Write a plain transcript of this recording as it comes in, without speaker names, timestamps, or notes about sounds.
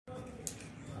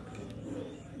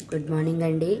Good morning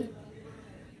అండి.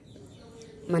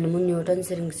 మనము Newton's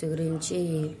rings గురించి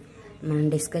మనం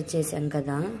డిస్కస్ చేశాం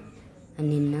కదా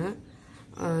నిన్న.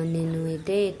 నేను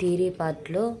అయితే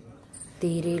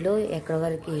థియరీలో ఎక్కడ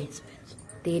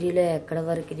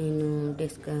వరకు నేను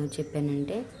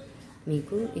చెప్పానంటే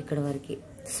మీకు ఇక్కడ వరకు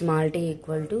small tea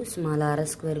equal to small are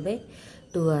square by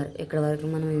 2r ఇక్కడ వరకు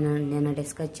మనం నిన్న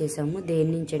డిస్కస్ చేసాము.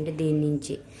 దేని నుంచి అంటే దీని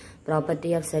నుంచి ప్రాపర్టీ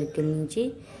ఆఫ్ సర్కిల్ నుంచి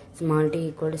small tea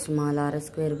equal to small are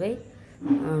square by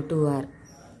 2r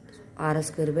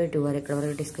ఇక్కడ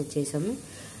వరకు డిస్కస్ చేసాము.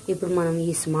 ఇప్పుడు మనం ఈ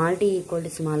small tea equal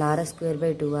to small are square by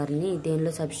 2rని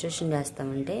దేనిలో సబ్స్టిట్యూషన్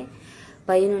చేస్తామంటే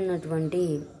పైన ఉన్నటువంటి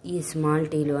ఈ స్మాల్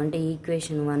టీలో అంటే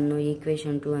ఈక్వేషన్ 1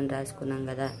 ఈక్వేషన్ 2 అని రాసుకున్నాం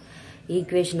కదా.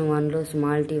 ఈక్వేషన్ 1లో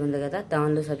స్మాల్ టీ ఉంది కదా,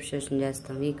 దానిలో సబ్స్టిట్యూషన్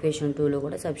చేస్తాము. ఈక్వేషన్ 2లో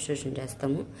కూడా సబ్స్టిట్యూషన్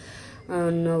చేస్తాము.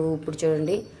 ఇప్పుడు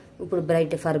చూడండి, ఇప్పుడు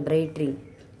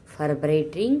for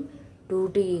bright ring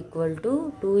 2t equal to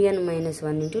 2n -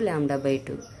 1 into lambda by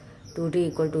 2 2t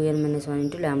equal 2n - 1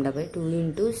 into lambda by 2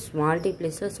 into small tea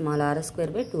ప్లస్లో small are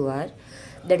square by 2r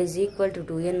that is equal to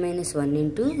 2n - 1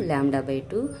 into lambda by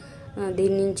 2.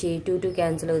 దీని నుంచి 2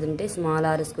 cancel అవుతుంటే small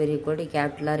are square equal to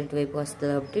capital are ఇటువైపు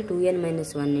వస్తుంది కాబట్టి 2n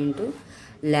 - 1 into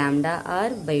lambda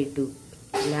are by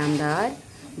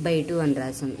 2 అని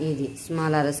రాసాం. ఇది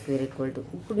small are square equal to.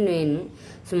 ఇప్పుడు నేను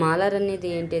స్మాల్ ఆర్ అనేది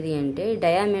ఏంటిది అంటే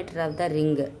డయామీటర్ ఆఫ్ ద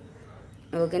రింగ్,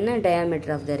 ఓకేనా,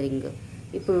 డయామీటర్ ఆఫ్ ద రింగ్.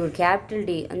 ఇప్పుడు క్యాపిటల్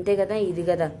డి అంతే కదా, ఇది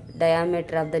కదా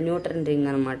diameter of the Newton ring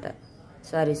అనమాట.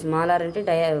 సారీ, స్మాల్ ఆర్ అంటే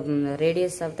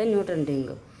radius of the Newton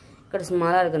ring. ఇక్కడ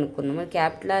స్మాల్ ఆర్ కనుక్కున్నాం. మరి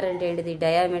క్యాపిటల్ ఆర్ అంటే ఏంటిది,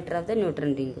 diameter of the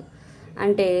Newton ring.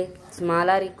 అంటే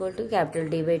small are equal to capital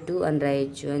D by 2 అని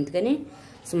రాయొచ్చు. అందుకని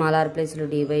స్మాల్ ఆర్ ప్లేస్లో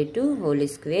D by 2 whole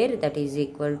square that is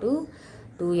equal to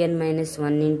 2n -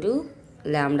 1 into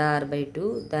lambda are by 2.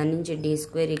 దాని నుంచి D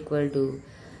square equal to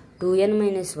 2n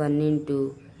 - 1 into,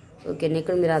 ఓకేనా,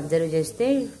 ఇక్కడ మీరు అబ్జర్వ్ చేస్తే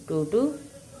 2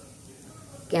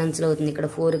 క్యాన్సిల్ అవుతుంది. ఇక్కడ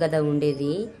 4 కదా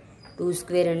ఉండేది. 2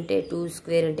 స్క్వేర్ అంటే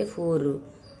 4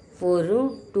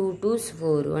 2 2s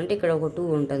 4 అంటే ఇక్కడ ఒక 2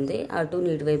 ఉంటుంది. ఆ 2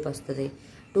 ఇటువైపు వస్తుంది.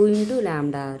 2 ఇంటూ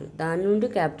లాంబ్డా ఆర్, దాని నుండి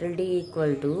capital D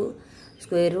equal to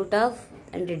square root of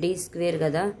అంటే డి స్క్వేర్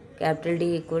కదా, capital D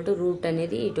equal to root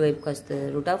అనేది ఇటువైపుకి వస్తుంది.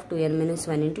 Root of 2n -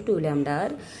 1 into 2 lambda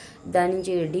are. దాని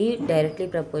నుంచి డి డైరెక్ట్లీ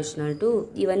ప్రపోర్షనల్ టు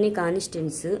ఇవన్నీ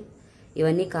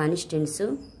కాన్స్టెంట్స్.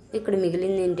 ఇక్కడ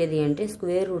మిగిలింది ఏంటిది అంటే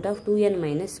స్క్వేర్ రూట్ ఆఫ్ 2n -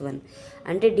 1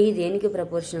 అంటే డి దేనికి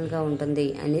ప్రపోర్షనల్గా ఉంటుంది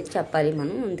అనేది చెప్పాలి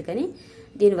మనం. అందుకని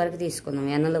దీని వరకు తీసుకుందాం,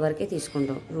 ఎన్ఎల్ వరకే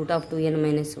తీసుకుంటాం. రూట్ ఆఫ్ 2n -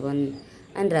 1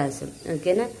 అని రాసాం,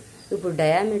 ఓకేనా. ఇప్పుడు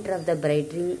diameter of the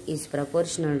bright ring is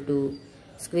proportional to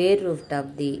square root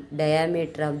of the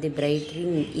diameter of the bright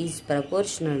ring is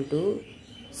proportional to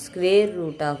square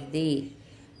root of the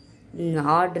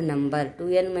odd number.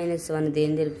 2n - 1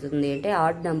 దేని తెలుపుతుంది అంటే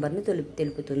add నెంబర్ని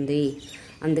తెలుపుతుంది.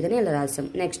 అందుకని ఇలా రాసాం.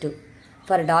 నెక్స్ట్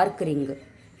ఫర్ డార్క్ రింగ్,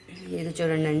 ఇది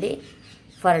చూడండి.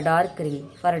 ఫర్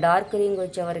డార్క్ రింగ్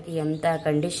వచ్చేవరకు ఎంత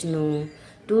condition,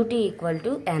 2t equal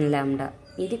to n lambda.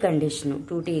 ఇది condition,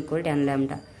 2t equal to n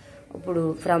lambda. ఇప్పుడు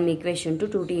from equation to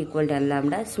 2t equal to n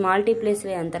lambda. Small tea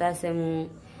ప్లేస్లో ఎంత రాసాము,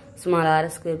 small are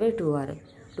square by 2r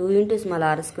 2 into small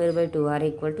are square by 2r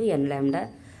equal to n lambda.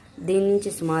 దీని నుంచి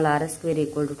small are square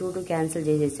equal to 2 cancel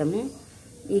చేసేసాము.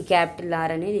 ఈ capital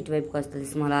are అనేది ఇటువైపుకి వస్తుంది.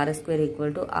 Small are square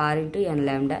equal to r into n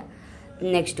lambda.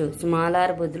 Next small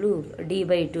are బదులు d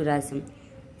by 2 రాసాం.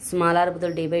 Small are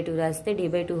బదులు d by 2 రాస్తే d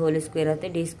బై 2 హోల్ స్క్వేర్ అయితే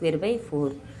d square by 4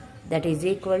 that is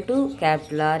equal to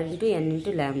capital are into n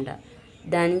into lambda.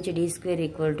 దాని నుంచి d square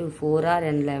equal to 4r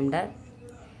n lambda.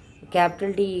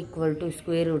 Capital D equal to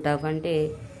square root of అంటే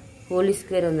whole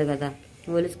square ఉంది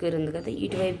కదా,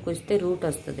 ఇటువైపుకి వస్తే route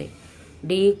వస్తుంది.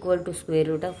 d equal to square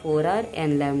root of 4r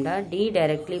n lambda. d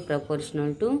directly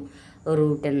proportional to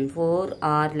root n.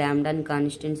 4r లాంబ్డాని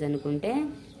constants అనుకుంటే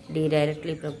d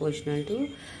directly proportional to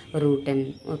root n,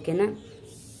 ఓకేనా.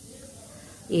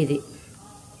 ఇది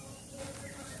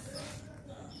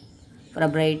for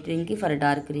bright రింగ్కి for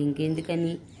dark రింగ్కి.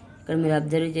 ఎందుకని ఇక్కడ మీరు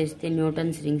అబ్జర్వ్ చేస్తే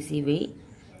న్యూటన్స్ రింగ్స్ ఇవి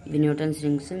Newton's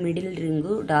rings. Middle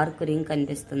ring dark ring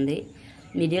కనిపిస్తుంది.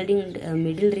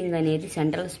 Middle ring అనేది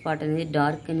సెంట్రల్ స్పాట్ అనేది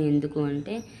డార్క్ అని ఎందుకు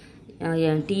అంటే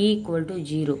t ఈక్వల్ టు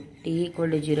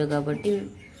 0 కాబట్టి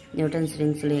న్యూటన్స్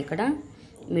రింగ్స్లో ఇక్కడ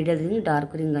మిడిల్ రింగ్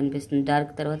డార్క్ రింగ్ కనిపిస్తుంది.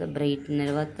 డార్క్ తర్వాత బ్రైట్,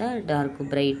 తర్వాత డార్క్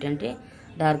బ్రైట్ అంటే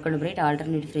dark and bright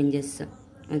alternate fringes,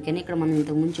 ఓకేనా. ఇక్కడ మనం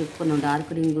ఇంతకుముందు చెప్పుకున్నాం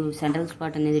డార్క్ రింగ్ సెంట్రల్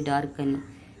స్పాట్ అనేది డార్క్ అని.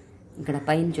 ఇక్కడ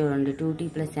పైన చూడండి 2t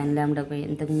 + n లాంబ్డా బై,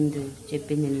 ఇంతకుముందు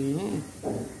చెప్పింది నేను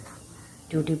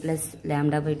 2t +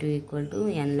 lambda by 2 equal to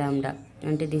n lambda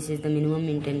అంటే this is the minimum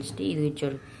intensity. ఇది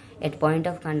చూడు, at point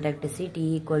of contact C tea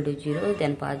equal to 0,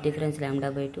 then path difference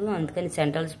λ/2. అందుకని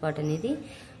సెంట్రల్ స్పాట్ అనేది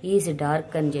ఈజ్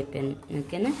డార్క్ అని చెప్పాను.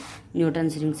 ఓకేనా,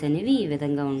 న్యూటన్స్ రింగ్స్ అనేవి ఈ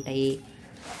విధంగా ఉంటాయి.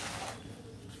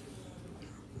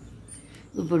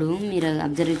 ఇప్పుడు మీరు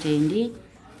అబ్జర్వ్ చేయండి,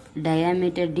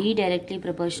 diameter d directly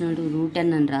proportional to √n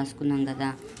అని రాసుకున్నాం కదా.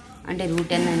 అంటే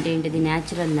 √n అంటే ఏంటిది?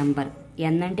 Natural number.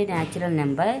 n అంటే న్యాచురల్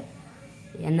నెంబర్.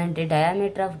 n అంటే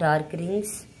diameter of dark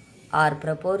rings are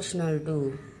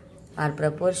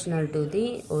proportional to the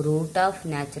root of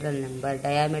natural number.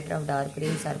 Diameter of dark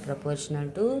rings are proportional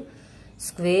to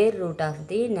square root of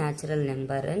the natural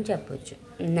number అని చెప్పొచ్చు.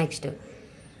 Next,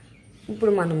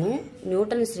 ఇప్పుడు మనము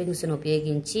Newton's రింగ్స్ను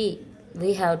ఉపయోగించి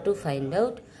we have to find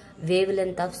out wave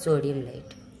length of sodium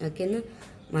light. ఓకేనా,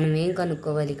 మనం ఏం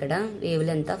కనుక్కోవాలి ఇక్కడ? Wave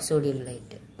length of sodium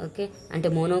light. Okay, అంటే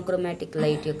మోనోక్రోమాటిక్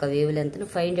లైట్ యొక్క వేవ్ లెంత్ను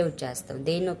ఫైండ్ అవుట్ చేస్తాం.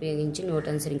 దేన్ని ఉపయోగించి?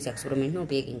 న్యూటన్స్ రింగ్స్ ఎక్స్పెరిమెంట్ను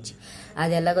ఉపయోగించి.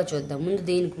 అది ఎలాగో చూద్దాం.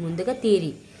 దీనికి ముందుగా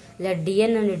theory. Let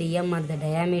dn and dm are the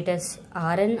diameters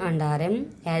rn and rm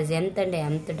as nth and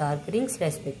mth dark rings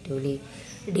respectively.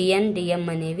 dn, dm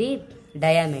అనేవి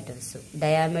diameters.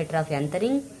 Diameter of nth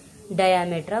ring,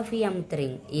 diameter of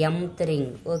mth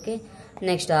ring. Okay,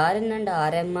 next rn and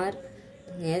rm are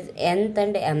nth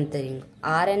and mth ring.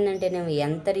 rn అంటేనేమో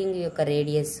nth ring యొక్క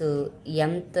radius,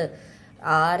 mth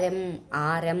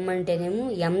rm అంటేనేమో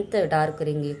mth dark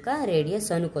ring యొక్క radius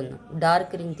అనుకుందాం.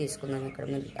 Dark ring తీసుకుందాం. ఇక్కడ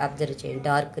మీరు observe చేయండి,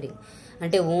 dark ring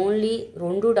అంటే only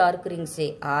 2 dark రింగ్సే.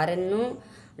 rn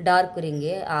dark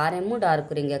రింగే, rm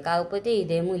dark రింగే. కాకపోతే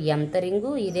ఇదేమో mth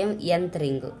రింగు, ఇదేమో nth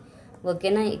రింగు.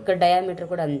 ఓకేనా, ఇక్కడ డయామీటర్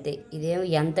కూడా అంతే. ఇదేమో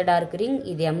nth డార్క్ రింగ్,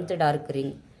 ఇది mth డార్క్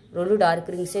రింగ్. 2 డార్క్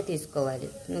రింగ్సే తీసుకోవాలి.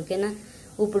 ఓకేనా,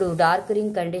 ఇప్పుడు డార్క్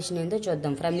రింగ్ కండిషన్ ఏందో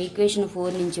చూద్దాం. ఫ్రమ్ ఈక్వేషన్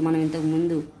 4 నుంచి మనం ఇంతకు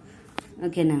ముందు,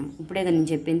 ఓకేనా, ఇప్పుడే నేను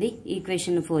చెప్పింది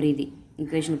ఈక్వేషన్ 4 ఇది.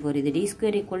 ఈక్వేషన్ 4 ఇది d²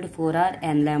 = 4r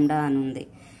n అని ఉంది.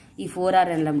 ఈ 4r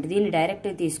n దీన్ని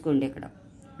డైరెక్ట్గా తీసుకోండి. ఇక్కడ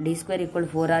d² =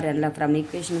 4r n from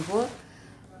equation 4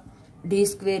 d² =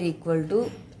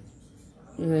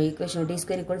 equation d² =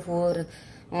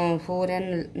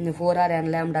 4r n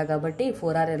కాబట్టి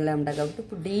 4r n కాబట్టి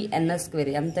ఇప్పుడు dn²,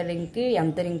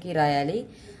 mth రింగ్కి రాయాలి.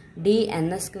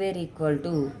 dn²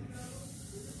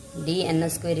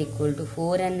 =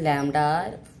 4n λr,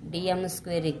 dm² =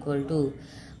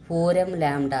 4m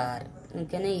λr.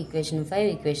 ఓకేనా, ఈక్వేషన్ 5,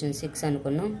 ఈక్వేషన్ 6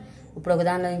 అనుకున్నాం. ఇప్పుడు ఒక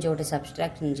దానిలో నుంచి ఒకటి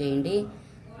సబ్స్ట్రాక్షన్ చేయండి.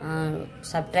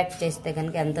 సబ్ట్రాక్ట్ చేస్తే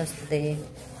కనుక ఎంత వస్తుంది?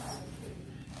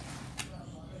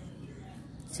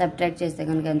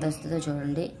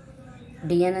 చూడండి.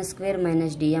 dn²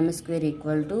 - dm² =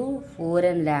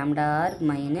 4n λr -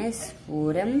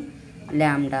 4m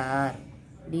λr.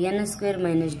 dn²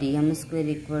 - dm² =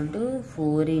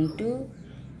 4 ×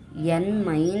 n -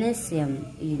 m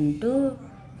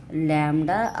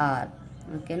 × λr.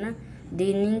 ఓకేనా,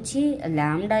 దీని నుంచి λ =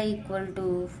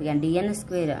 dn²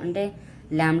 అంటే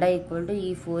λ = ఈ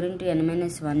 4 × n - 1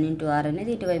 × r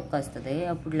అనేది ఇటువైపుకి వస్తుంది.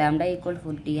 అప్పుడు λ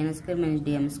 = dn² -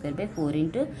 dm² / 4 ×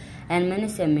 n -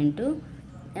 m ×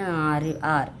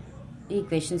 r.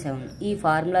 Equation 7. ఈ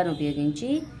ఫార్ములాను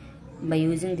ఉపయోగించి, by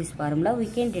using this formula we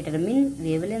can determine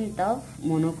wavelength of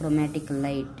monochromatic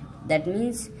light. That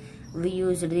means we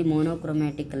used the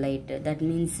monochromatic light. That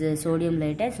means sodium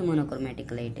light as monochromatic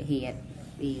light here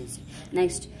we use.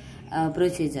 Next,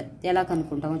 procedure ఎలా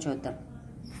కనుక్కుంటామో చూద్దాం.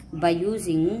 by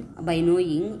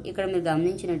knowing, ఇక్కడ మీరు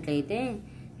గమనించినట్లయితే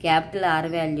capital R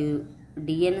value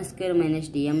dn²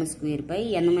 - dm² /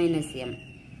 n - m.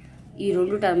 ఈ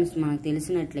 2 terms మనకు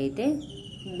తెలిసినట్లయితే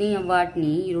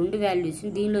వాటిని, ఈ 2 వాల్యూస్ని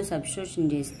దీనిలో సబ్స్టిట్యూషన్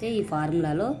చేస్తే ఈ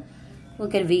ఫార్ములాలో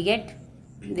okay we get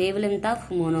wave length of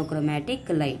monochromatic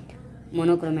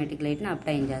లైట్ని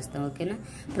అప్టైన్ చేస్తాం. ఓకేనా,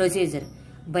 procedure.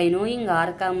 By knowing r,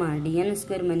 dn²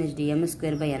 - dm² /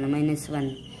 n - 1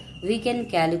 we can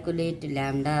calculate λ.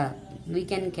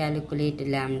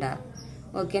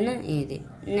 ఓకేనా, ఇది.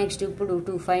 నెక్స్ట్, ఇప్పుడు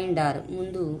టు ఫైండ్ r,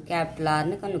 ముందు క్యాపిటల్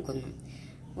Rని కనుక్కుందాం.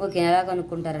 ఓకే, ఎలా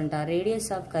కనుక్కుంటారంట? Radius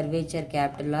of curvature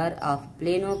capital R of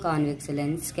plano convex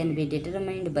lens can be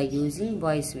determined by using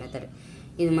boys method.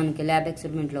 ఇది మనకి lab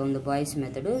ఎక్స్పెరిమెంట్లో ఉంది boys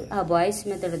method. ఆ బాయ్స్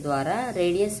మెథడ్ ద్వారా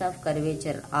radius of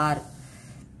curvature R,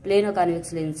 plano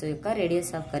convex lens యొక్క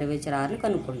radius of curvature Rని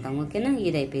కనుక్కుంటాం. ఓకేనా,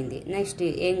 ఇది అయిపోయింది. Next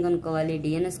ఏం కనుక్కోవాలి?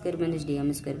 dn² -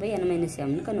 dm² / n - mని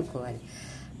కనుక్కోవాలి.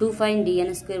 To find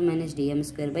dn² - dm²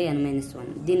 / n - 1.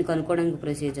 దీన్ని కనుక్కోవడానికి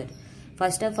procedure.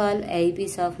 First of all,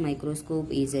 eyepiece of microscope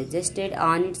is adjusted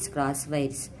on it's cross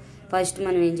wires. First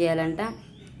మనం ఏం చేయాలంట?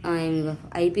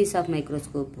 ఐపీస్ ఆఫ్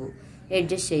మైక్రోస్కోప్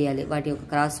అడ్జస్ట్ చేయాలి వాటి యొక్క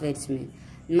క్రాస్ వైర్స్ మీద.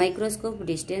 Microscope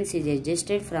distance is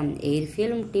adjusted from air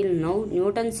film till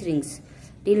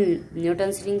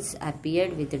Newton's rings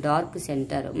appeared with dark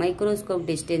centre.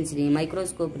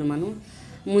 మైక్రోస్కోప్ని మనం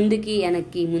ముందుకి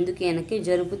వెనక్కి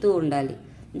జరుపుతూ ఉండాలి.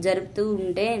 జరుపుతూ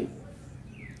ఉంటే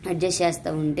అడ్జస్ట్ చేస్తూ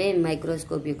ఉంటే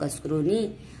మైక్రోస్కోప్ యొక్క స్క్రూని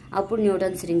అప్పుడు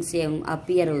న్యూటన్స్ రింగ్స్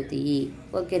అపియర్ అవుతాయి.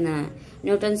 ఓకేనా.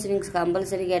 న్యూటన్స్ రింగ్స్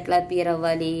కంపల్సరీగా ఎట్లా అపియర్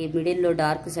అవ్వాలి, మిడిల్లో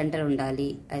డార్క్ సెంటర్ ఉండాలి.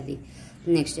 అది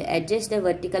next adjust the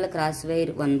vertical cross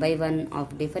wire 1 by 1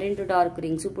 of different dark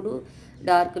rings. ఇప్పుడు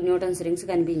dark Newton's rings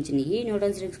కనిపించినాయి.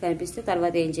 Newton's rings కనిపిస్తే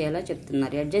తర్వాత ఏం చేయాలో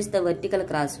చెప్తున్నారు. Adjust the vertical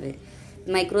cross wire.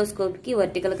 మైక్రోస్కోప్కి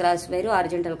vertical cross wire,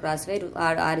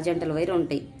 horizontal wire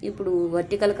ఉంటాయి. ఇప్పుడు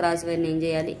వర్టికల్ క్రాస్ వైర్ని ఏం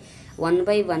చేయాలి, 1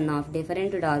 by 1 of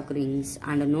different dark rings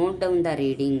and note down the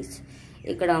readings.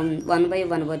 ఇక్కడ 1 by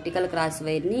 1 వర్టికల్ క్రాస్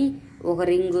వైర్ని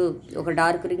ఒక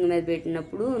డార్క్ రింగ్ మీద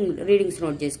పెట్టినప్పుడు రీడింగ్స్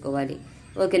నోట్ చేసుకోవాలి.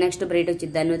 ఓకే. నెక్స్ట్ బ్రైట్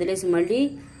వచ్చింది, దాన్ని వదిలేసి మళ్ళీ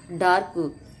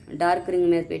డార్క్ రింగ్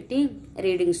మీద పెట్టి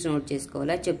రీడింగ్స్ నోట్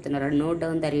చేసుకోవాలి అని చెప్తున్నారు. Note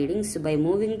down the readings by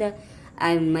moving the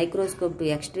microscope to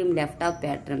extreme left of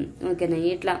pattern. ఓకేనా.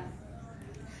 ఇట్లా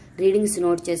రీడింగ్స్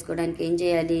నోట్ చేసుకోవడానికి ఏం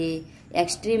చేయాలి,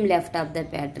 extreme left of the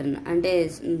pattern అంటే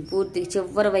పూర్తి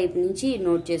చివరి వైపు నుంచి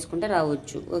నోట్ చేసుకుంటే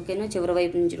రావచ్చు. ఓకేనా. చివరి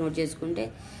వైపు నుంచి నోట్ చేసుకుంటే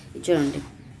చూడండి,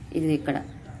 ఇది ఇక్కడ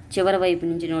చివరి వైపు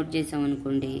నుంచి నోట్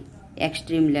చేసామనుకోండి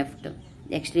ఎక్స్ట్రీమ్ లెఫ్ట్.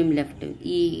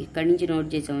 ఈ ఇక్కడి నుంచి నోట్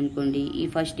చేసామనుకోండి, ఈ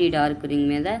ఫస్ట్ ఈ డార్క్ రింగ్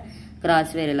మీద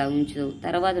క్రాస్ వైర్ ఇలా ఉంచుతావు,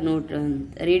 తర్వాత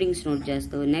రీడింగ్స్ నోట్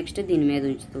చేస్తావు. నెక్స్ట్ దీని మీద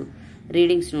ఉంచుతావు,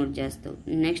 రీడింగ్స్ నోట్ చేస్తావు.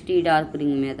 నెక్స్ట్ ఈ డార్క్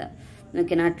రింగ్ మీద.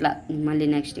 ఓకేనా. అట్లా మళ్ళీ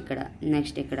నెక్స్ట్ ఇక్కడ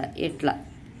ఇట్లా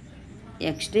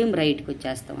ఎక్స్ట్రీమ్ రైట్కి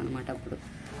వచ్చేస్తాం అనమాట అప్పుడు.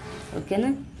 ఓకేనా.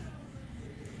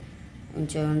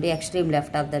 చూడండి, extreme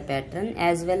left of the pattern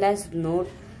as well as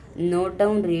note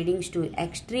down readings to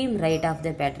extreme right of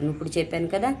the pattern. ఇప్పుడు చెప్పాను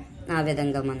కదా, ఆ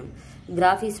విధంగా మనం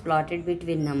graph is plotted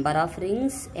between number of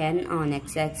rings n on x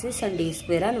axis and d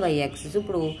square on y axis.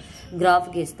 ఇప్పుడు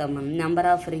గ్రాఫ్కి ఇస్తాం మనం number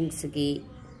of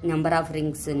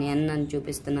రింగ్స్ని n అని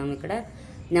చూపిస్తున్నాం ఇక్కడ.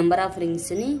 నెంబర్ ఆఫ్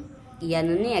రింగ్స్ని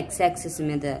nని x యాక్సిస్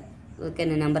మీద.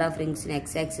 ఓకేనా. నెంబర్ ఆఫ్ రింగ్స్ని x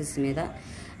యాక్సిస్ మీద,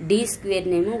 d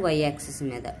స్క్వేర్నేమో y యాక్సిస్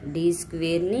మీద. d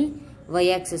స్క్వేర్ని y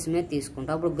యాక్సిస్ మీద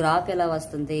తీసుకుంటాం. అప్పుడు గ్రాఫ్ ఎలా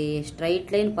వస్తుంది, straight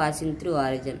line passing through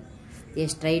origin. A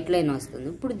straight line వస్తుంది.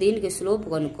 ఇప్పుడు దీనికి స్లోప్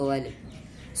కనుక్కోవాలి.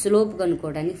 స్లోప్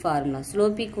కనుక్కోవడానికి ఫార్ములా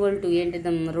స్లోప్ ఈక్వల్ టు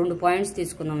ఏంటిది, 2 పాయింట్స్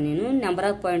తీసుకున్నాం. నేను నెంబర్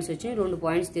ఆఫ్ పాయింట్స్ వచ్చినాయి, 2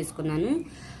 పాయింట్స్ తీసుకున్నాను.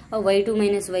 y2 -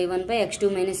 y1 by x2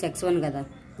 - x1 కదా.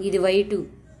 ఇది y2,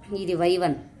 ఇది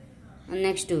y1.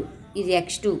 నెక్స్ట్ ఇది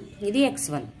x2, ఇది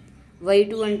x1.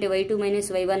 y2 అంటే y2 -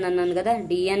 y1 అన్నాను కదా.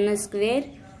 dn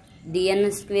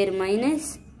square minus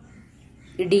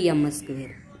dm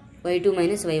square. y2 -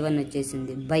 y1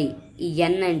 వచ్చేసింది బై ఈ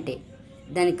n అంటే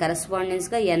దానికి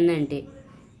కరస్పాండెన్స్గా n అంటే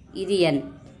ఇది n.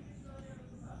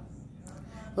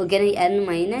 ఓకేనా. n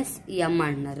మైనస్ m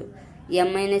అంటున్నారు. m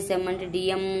మైనస్ m అంటే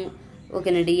dm.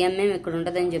 ఓకేనా. dmm ఇక్కడ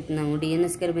ఉంటుందని చెప్తున్నాము. dn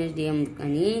స్క్వేర్ మైనస్ dm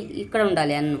కానీ ఇక్కడ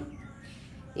ఉండాలి n.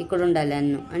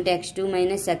 అంటే x2 -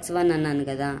 x1 అన్నాను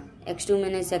కదా. x2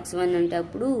 - x1 అంటే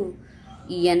అప్పుడు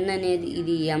ఈ n అనేది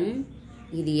ఇది m,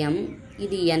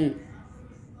 ఇది n.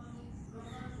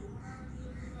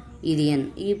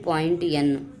 ఈ point n,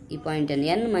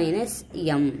 n minus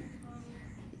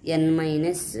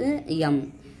m.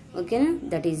 ఓకేనా.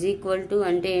 దట్ ఈజ్ ఈక్వల్ టు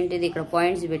అంటే ఏంటిది, ఇక్కడ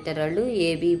పాయింట్స్ పెట్టారు వాళ్ళు,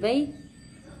 AB by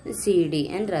CD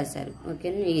అని రాశారు.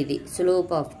 ఓకేనా. ఇది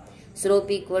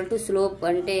స్లోప్ ఈక్వల్ టు స్లోప్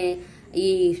అంటే ఈ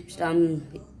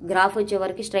గ్రాఫ్ వచ్చే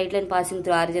వరకు straight line passing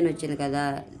through origin వచ్చింది కదా.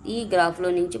 ఈ గ్రాఫ్లో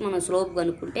నుంచి మనం స్లోప్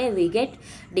కనుక్కుంటే we get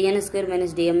dn square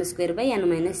minus dm square by n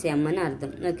minus m అని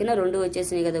అర్థం. ఓకేనా. 2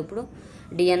 వచ్చేసినాయి కదా. ఇప్పుడు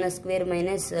dn square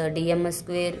minus dm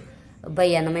square by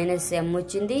n minus m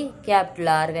వచ్చింది.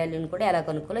 క్యాపిటల్ R వాల్యూని కూడా ఎలా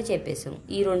కనుక్కోలో చెప్పేసాం.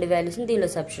 ఈ 2 వాల్యూస్ని దీనిలో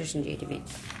సబ్స్టిట్యూషన్ చేయటమే.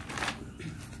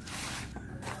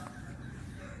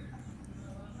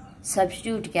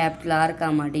 Substitute capital R,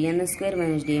 dn square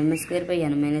minus dm square by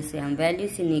n minus m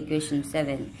values in equation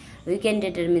 7. We can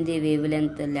determine the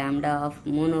wavelength lambda of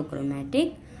monochromatic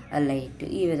light.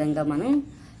 ఈ విధంగా మనం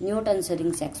న్యూటన్స్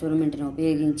రింగ్స్ ఎక్స్పెరిమెంట్ని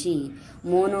ఉపయోగించి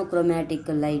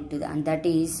monochromatic light, and that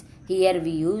is here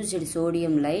we used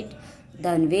sodium light,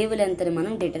 దాని wave లెంత్ని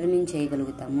మనం determine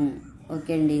చేయగలుగుతాము.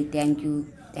 Okay అండి.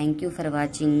 Thank you for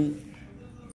watching.